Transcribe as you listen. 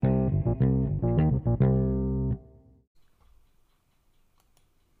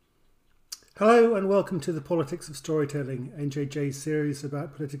Hello and welcome to the Politics of Storytelling, NJJ's series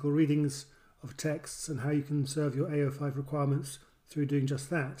about political readings of texts and how you can serve your AO5 requirements through doing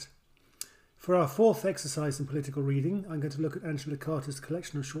just that. For our fourth exercise in political reading, I'm going to look at Angela Carter's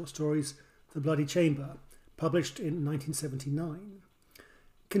collection of short stories, The Bloody Chamber, published in 1979.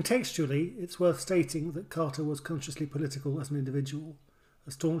 Contextually, it's worth stating that Carter was consciously political as an individual,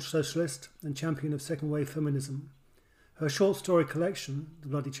 a staunch socialist and champion of second-wave feminism. Her short story collection, The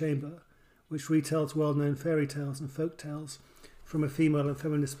Bloody Chamber, which retells well-known fairy tales and folk tales from a female and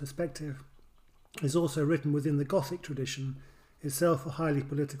feminist perspective, is also written within the Gothic tradition, itself a highly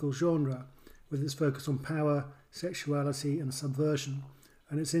political genre, with its focus on power, sexuality and subversion,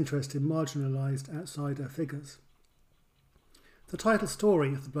 and its interest in marginalised outsider figures. The title story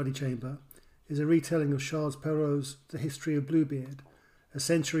of The Bloody Chamber is a retelling of Charles Perrault's The History of Bluebeard, a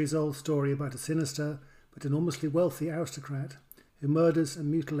centuries-old story about a sinister but enormously wealthy aristocrat who murders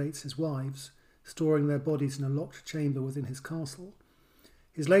and mutilates his wives, storing their bodies in a locked chamber within his castle.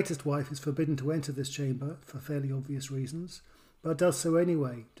 His latest wife is forbidden to enter this chamber for fairly obvious reasons, but does so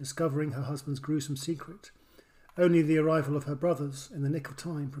anyway, discovering her husband's gruesome secret. Only the arrival of her brothers in the nick of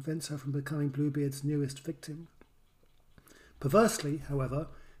time prevents her from becoming Bluebeard's newest victim. Perversely, however,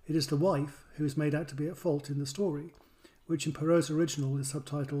 it is the wife who is made out to be at fault in the story, which in Perrault's original is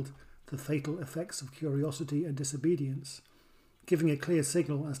subtitled The Fatal Effects of Curiosity and Disobedience, giving a clear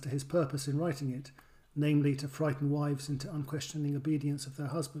signal as to his purpose in writing it, namely to frighten wives into unquestioning obedience of their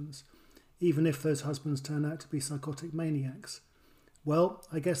husbands, even if those husbands turn out to be psychotic maniacs. Well,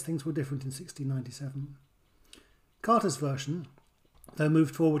 I guess things were different in 1697. Carter's version, though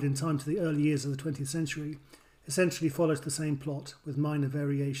moved forward in time to the early years of the 20th century, essentially follows the same plot with minor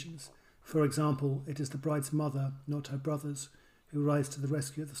variations. For example, it is the bride's mother, not her brothers, who rise to the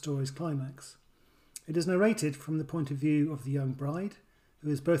rescue at the story's climax. It is narrated from the point of view of the young bride,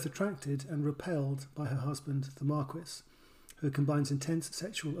 who is both attracted and repelled by her husband, the Marquis, who combines intense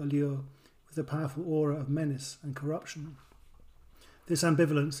sexual allure with a powerful aura of menace and corruption. This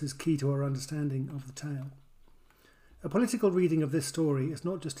ambivalence is key to our understanding of the tale. A political reading of this story is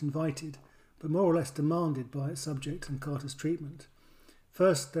not just invited, but more or less demanded by its subject and Carter's treatment.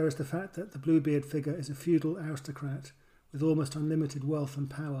 First, there is the fact that the Bluebeard figure is a feudal aristocrat with almost unlimited wealth and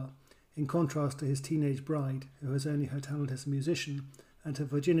power, in contrast to his teenage bride, who has only her talent as a musician and her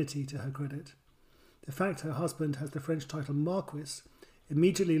virginity to her credit. The fact her husband has the French title Marquis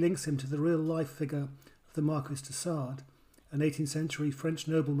immediately links him to the real-life figure of the Marquis de Sade, an 18th century French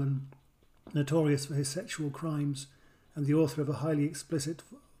nobleman notorious for his sexual crimes and the author of highly explicit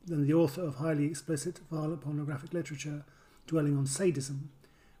violent pornographic literature dwelling on sadism,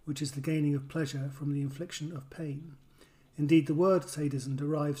 which is the gaining of pleasure from the infliction of pain. Indeed, the word sadism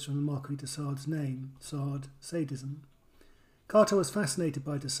derives from the Marquis de Sade's name, Sade, sadism. Carter was fascinated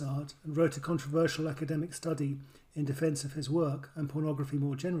by de Sade and wrote a controversial academic study in defence of his work and pornography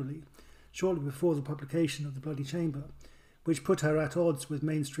more generally, shortly before the publication of The Bloody Chamber, which put her at odds with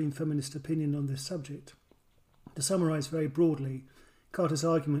mainstream feminist opinion on this subject. To summarise very broadly, Carter's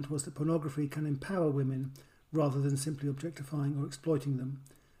argument was that pornography can empower women rather than simply objectifying or exploiting them,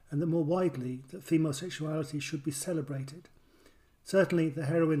 and that more widely, that female sexuality should be celebrated. Certainly, the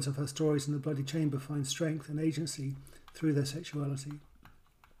heroines of her stories in The Bloody Chamber find strength and agency through their sexuality.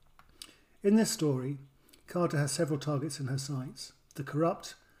 In this story, Carter has several targets in her sights: the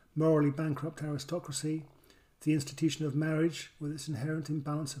corrupt, morally bankrupt aristocracy, the institution of marriage with its inherent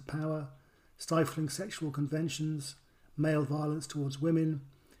imbalance of power, stifling sexual conventions, male violence towards women,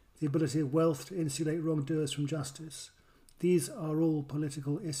 the ability of wealth to insulate wrongdoers from justice. These are all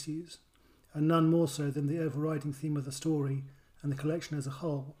political issues, and none more so than the overriding theme of the story and the collection as a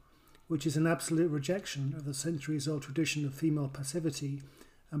whole, which is an absolute rejection of the centuries-old tradition of female passivity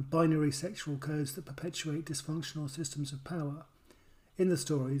and binary sexual codes that perpetuate dysfunctional systems of power. In the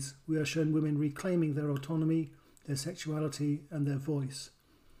stories, we are shown women reclaiming their autonomy, their sexuality and their voice.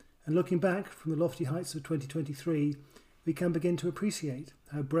 And looking back from the lofty heights of 2023, we can begin to appreciate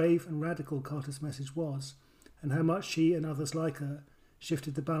how brave and radical Carter's message was, and how much she and others like her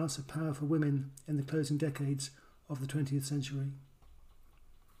shifted the balance of power for women in the closing decades of the 20th century.